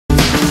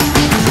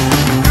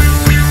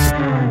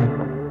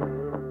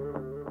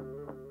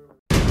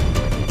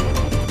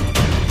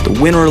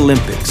Winter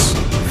Olympics,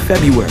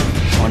 February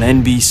on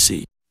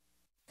NBC.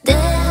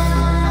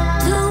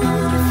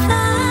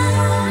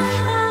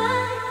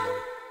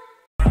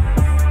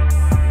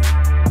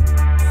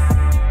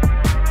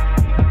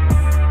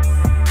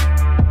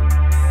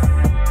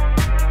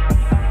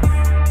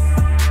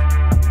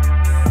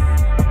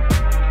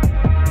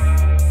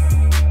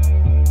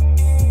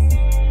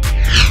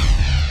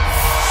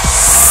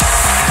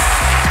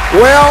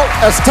 Well,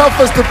 as tough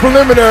as the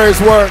preliminaries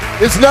were,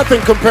 it's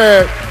nothing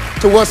compared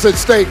to what's at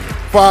stake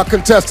for our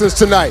contestants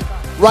tonight.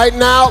 Right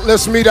now,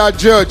 let's meet our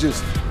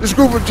judges. This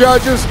group of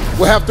judges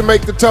will have to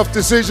make the tough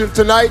decision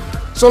tonight,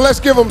 so let's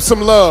give them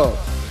some love.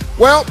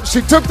 Well,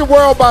 she took the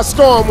world by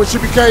storm when she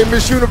became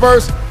Miss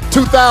Universe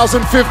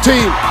 2015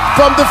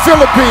 from the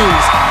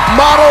Philippines,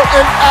 model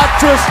and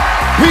actress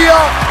Pia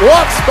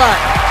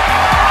Watsback.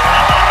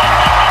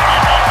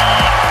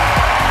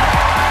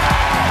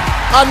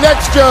 Our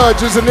next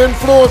judge is an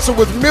influencer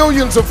with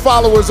millions of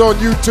followers on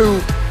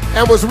YouTube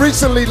and was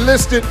recently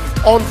listed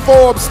on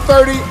Forbes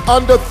 30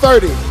 Under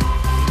 30.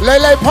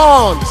 Lele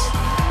Pons.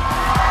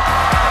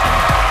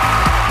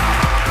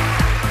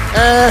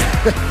 And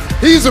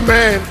he's a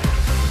man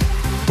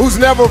who's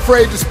never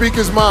afraid to speak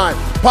his mind.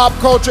 Pop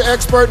culture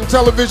expert and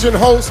television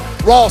host,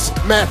 Ross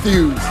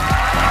Mathews.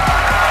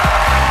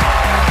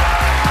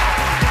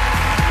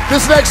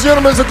 This next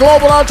gentleman is a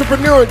global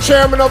entrepreneur and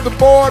chairman of the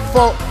board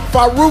for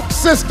Farouk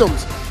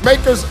Systems,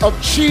 makers of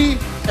Chi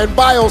and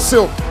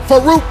BioSilk.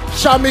 Farouk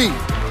Shami.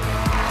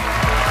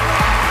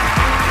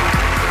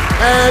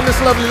 And this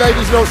lovely lady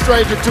is no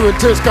stranger to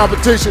intense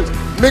competitions.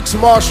 Mixed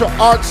martial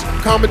arts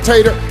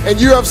commentator and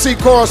UFC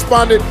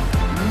correspondent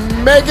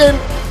Megan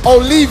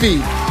Olivi.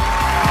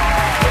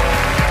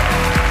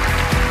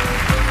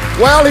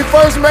 Well, he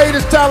first made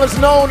his talents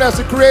known as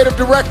the creative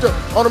director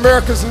on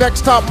America's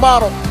Next Top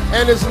Model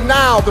and is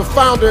now the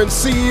founder and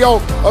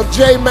CEO of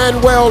J.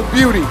 Manuel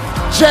Beauty.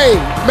 J.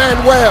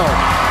 Manuel.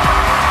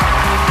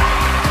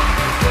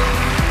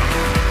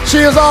 She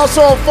is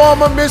also a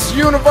former Miss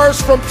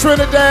Universe from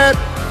Trinidad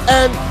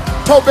and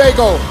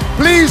Tobago.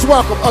 Please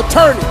welcome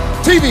attorney,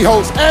 TV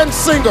host, and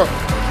singer,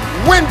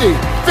 Wendy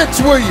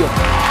Fitzwilliam.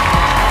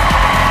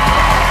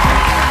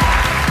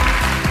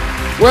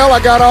 Well,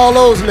 I got all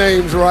those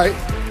names right.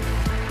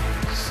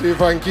 See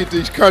if I can get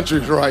these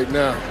countries right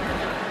now.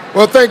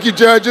 Well, thank you,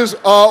 judges.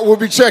 We'll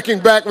be checking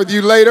back with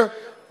you later.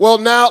 Well,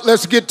 now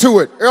let's get to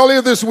it.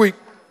 Earlier this week,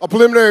 a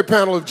preliminary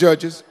panel of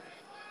judges,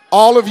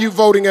 all of you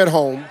voting at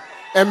home,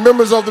 and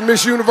members of the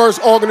Miss Universe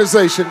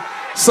organization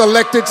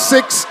selected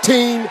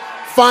 16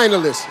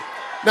 finalists.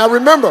 Now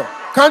remember,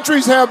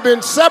 countries have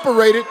been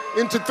separated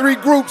into 3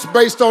 groups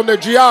based on their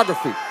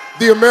geography: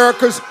 the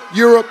Americas,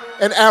 Europe,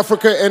 and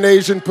Africa and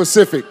Asian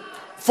Pacific.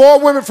 4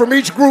 women from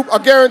each group are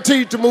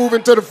guaranteed to move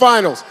into the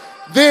finals.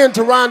 Then,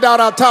 to round out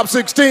our top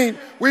 16,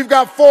 we've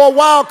got 4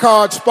 wild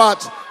card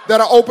spots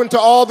that are open to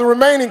all the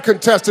remaining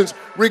contestants,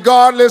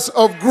 regardless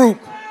of group.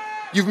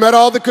 You've met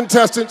all the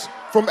contestants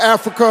from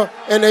Africa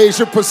and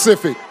Asia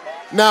Pacific.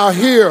 Now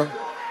here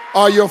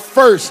are your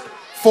first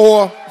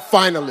 4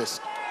 finalists.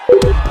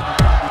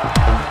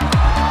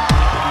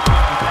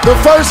 The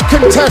first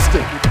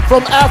contestant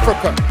from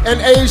Africa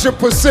and Asia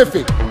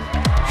Pacific,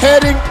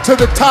 heading to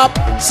the top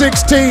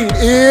 16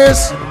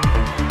 is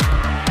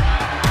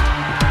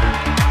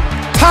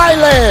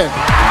Thailand.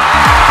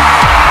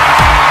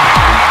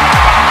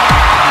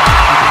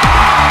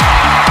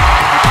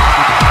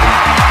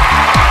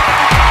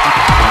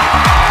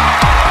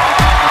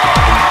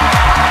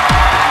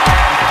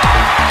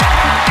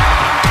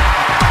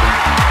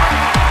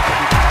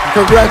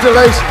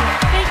 Congratulations.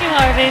 Thank you,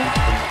 Harvey.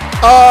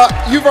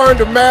 You've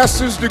earned a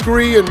master's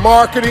degree in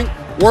marketing,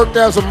 worked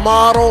as a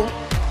model,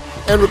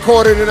 and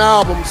recorded an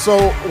album.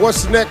 So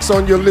what's next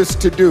on your list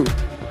to do?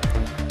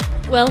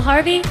 Well,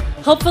 Harvey,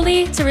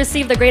 hopefully to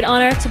receive the great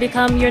honor to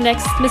become your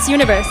next Miss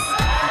Universe.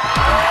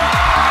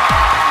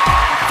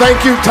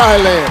 Thank you,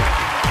 Thailand.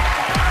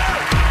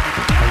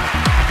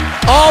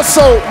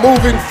 Also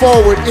moving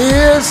forward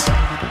is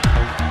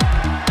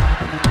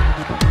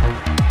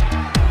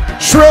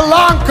Sri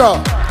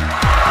Lanka.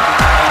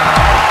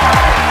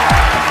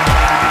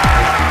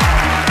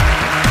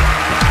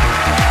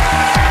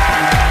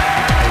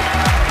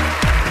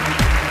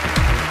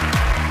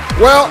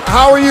 Well,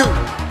 how are you?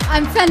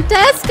 I'm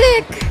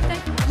fantastic.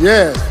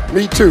 Yes,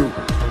 me too.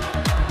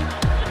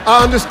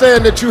 I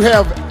understand that you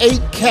have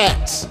 8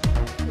 cats.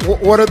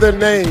 What are their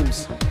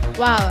names?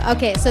 Wow,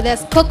 okay, so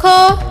there's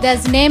Coco,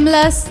 there's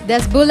Nameless,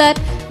 there's Bullet,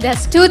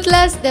 there's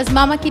Toothless, there's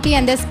Mama Kitty,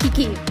 and there's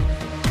Kiki.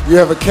 You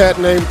have a cat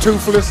named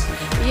Toothless?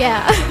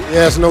 Yeah. He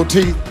has no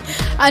teeth?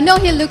 I know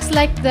he looks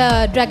like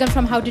the dragon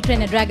from How to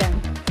Train a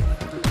Dragon.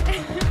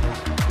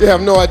 You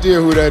have no idea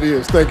who that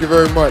is. Thank you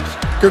very much.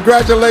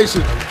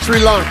 Congratulations, Sri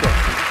Lanka.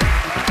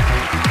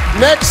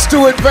 Next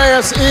to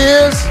advance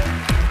is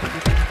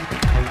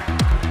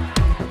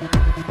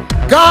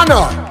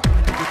Ghana.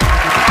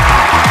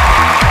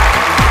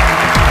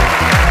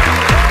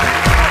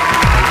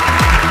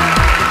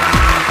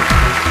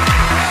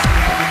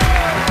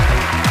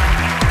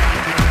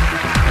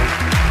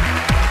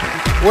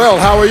 Well,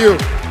 how are you?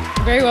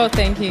 Very well,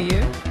 thank you.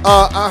 You?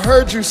 I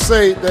heard you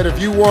say that if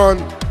you won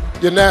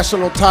your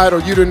national title,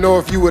 you didn't know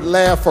if you would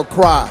laugh or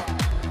cry.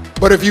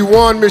 But if you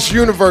won Miss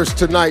Universe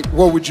tonight,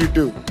 what would you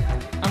do?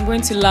 I'm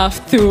going to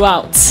laugh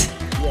throughout.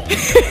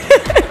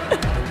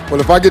 Well,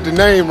 if I get the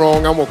name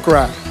wrong, I'm gonna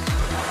cry.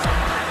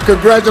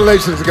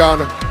 Congratulations,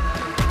 Ghana.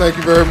 Thank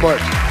you very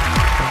much.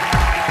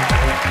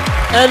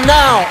 And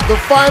now, the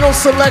final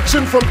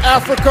selection from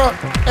Africa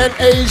and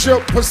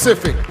Asia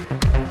Pacific.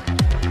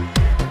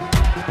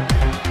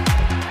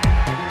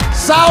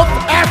 South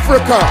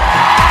Africa.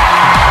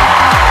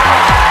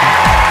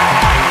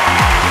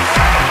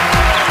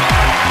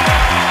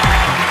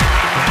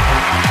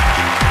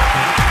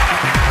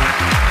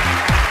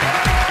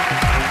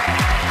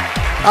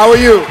 How are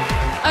you?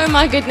 Oh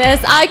my goodness,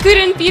 I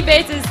couldn't be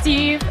better,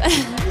 Steve.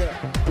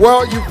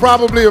 Well, you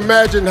probably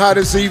imagined how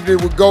this evening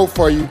would go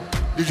for you.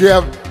 Did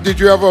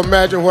you ever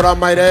imagine what I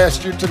might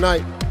ask you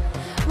tonight?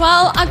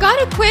 Well, I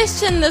got a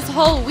question this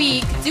whole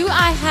week. Do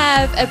I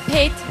have a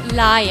pet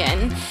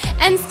lion?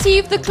 And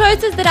Steve, the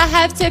closest that I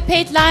have to a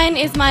pet lion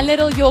is my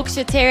little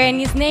Yorkshire Terrier, and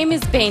his name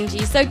is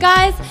Benji. So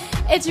guys,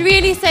 it's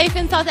really safe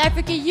in South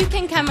Africa. You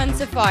can come on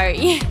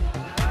safari.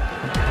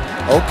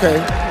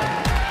 Okay.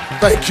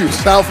 Thank you,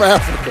 South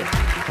Africa.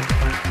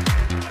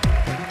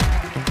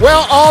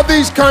 Well, all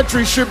these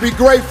countries should be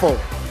grateful.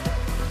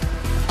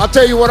 I'll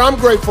tell you what I'm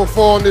grateful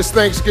for on this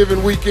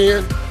Thanksgiving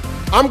weekend.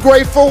 I'm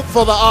grateful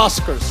for the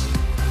Oscars,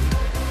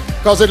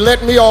 because it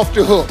let me off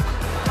the hook.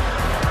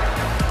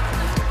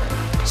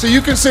 So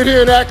you can sit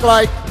here and act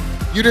like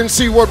you didn't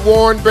see what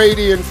Warren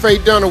Beatty and Faye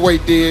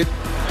Dunaway did,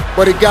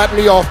 but it got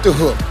me off the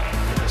hook.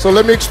 So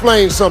let me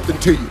explain something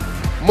to you.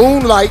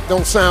 Moonlight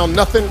don't sound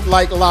nothing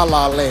like La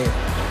La Land.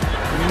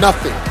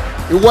 Nothing.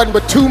 It wasn't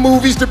but 2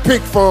 movies to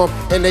pick from,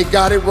 and they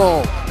got it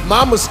wrong.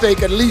 My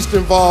mistake at least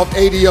involved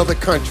 80 other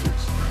countries.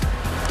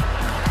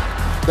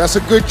 That's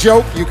a good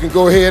joke. You can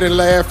go ahead and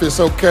laugh. It's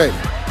okay.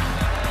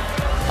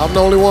 I'm the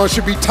only one who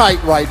should be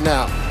tight right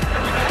now.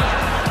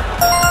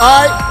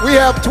 All right, we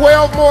have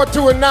 12 more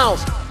to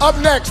announce. Up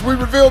next, we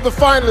reveal the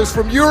finalists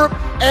from Europe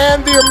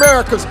and the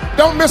Americas.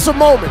 Don't miss a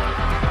moment.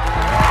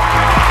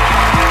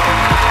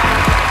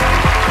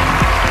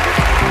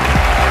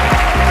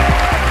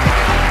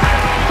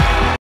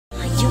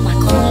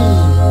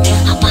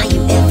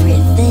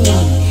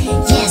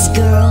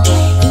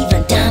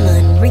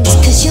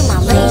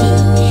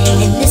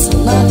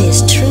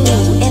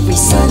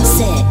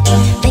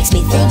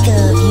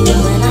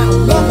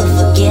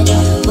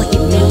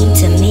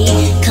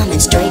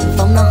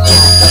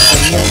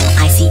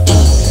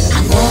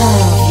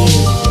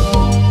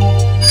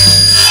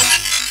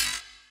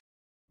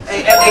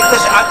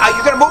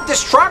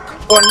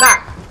 Or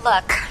not?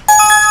 Look,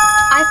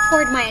 I've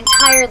poured my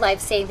entire life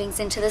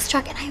savings into this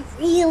truck, and I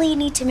really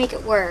need to make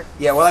it work.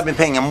 Yeah, well, I've been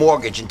paying a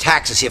mortgage and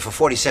taxes here for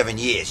 47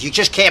 years. You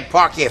just can't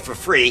park here for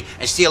free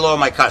and steal all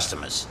my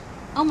customers.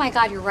 Oh my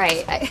God, you're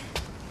right.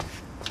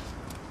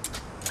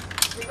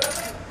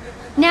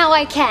 Now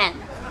I can.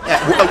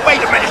 Yeah, wait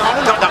a minute.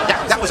 No,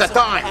 that was a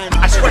dime.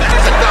 I swear that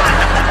was a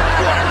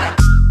dime.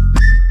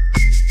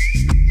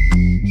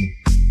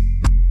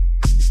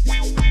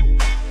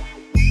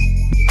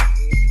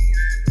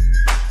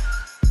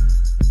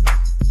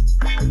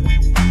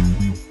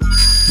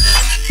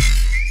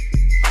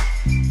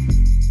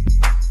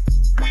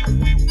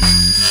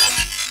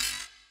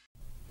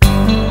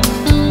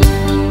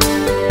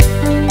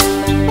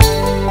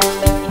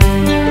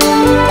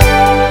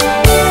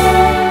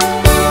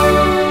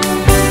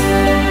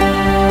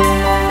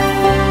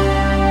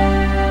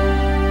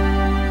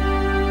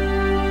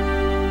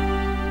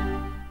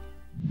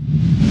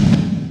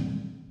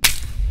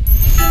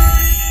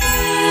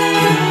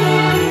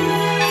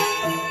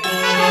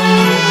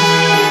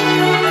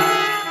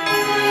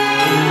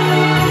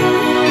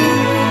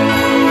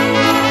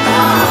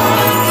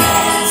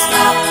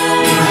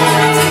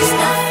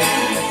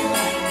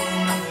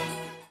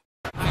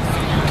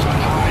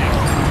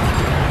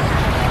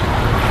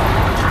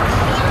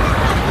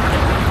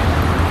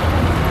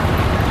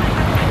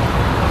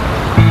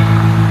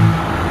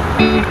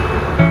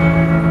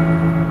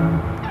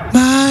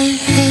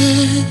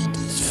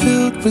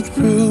 With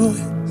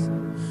ruins,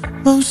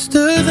 most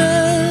of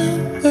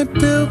them are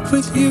built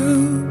with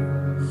you.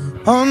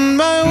 On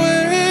my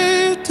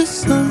way to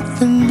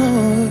something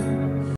more.